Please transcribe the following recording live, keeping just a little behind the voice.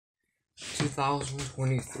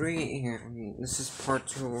2023, and this is part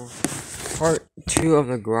two of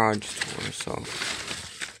the garage tour. So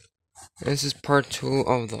this is part two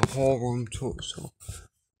of the whole room tour. So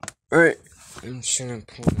alright, I'm just gonna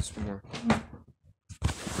pull this more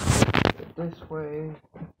this way.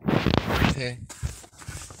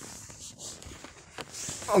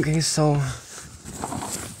 Okay, so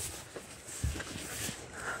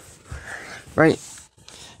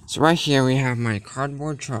right here we have my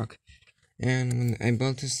cardboard truck. And when I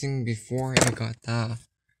built this thing before, I got the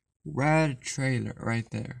red trailer right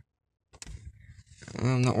there.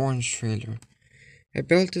 The orange trailer. I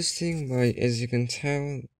built this thing, but as you can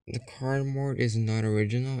tell, the cardboard is not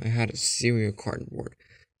original. I had a cereal cardboard,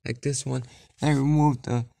 like this one. I removed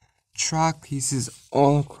the track pieces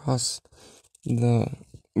all across the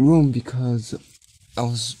room because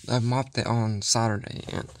I mopped it on Saturday,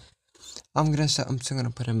 and I'm still gonna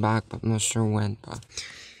put it back, but I'm not sure when. But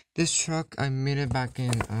this truck, I made it back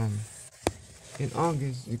in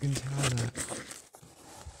August. You can tell that.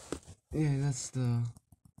 Yeah, this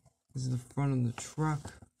is the front of the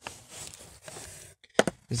truck.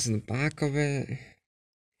 This is the back of it.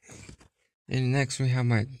 And next we have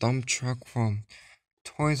my dump truck from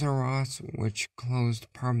Toys R Us, which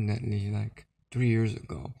closed permanently like 3 years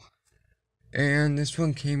ago. And this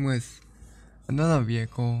one came with another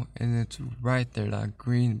vehicle, and it's right there, that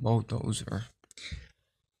green bulldozer.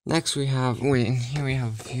 Next we have, here we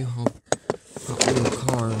have a few Hot Wheels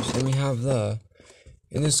cars, and we have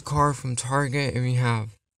in this car from Target, and we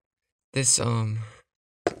have this, not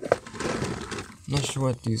sure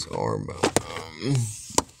what these are, but,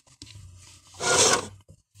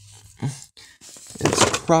 it's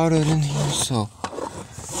crowded in here, so,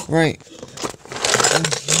 right, in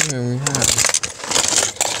here we have,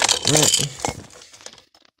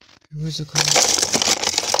 where's the car?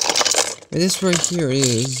 This right here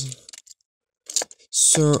is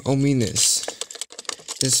Sir Ominous,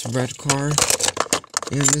 this red car,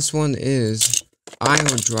 and this one is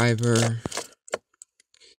Iowa Driver. You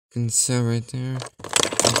can see right there.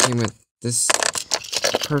 I came with this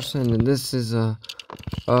person, and this is a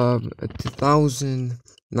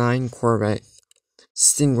 2009 Corvette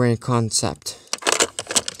Stingray Concept.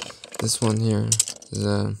 This one here is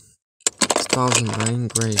a 2009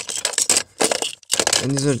 great.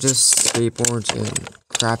 And these are just skateboards and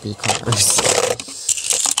crappy cars.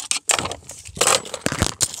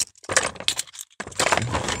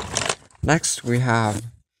 Next we have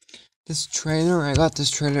this trailer. I got this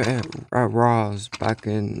trailer at Ross back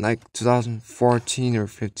in like 2014 or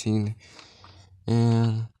 15.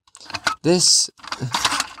 And this,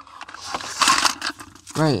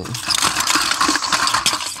 right,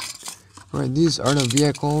 these are the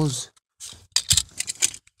vehicles.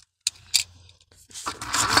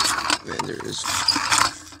 And there's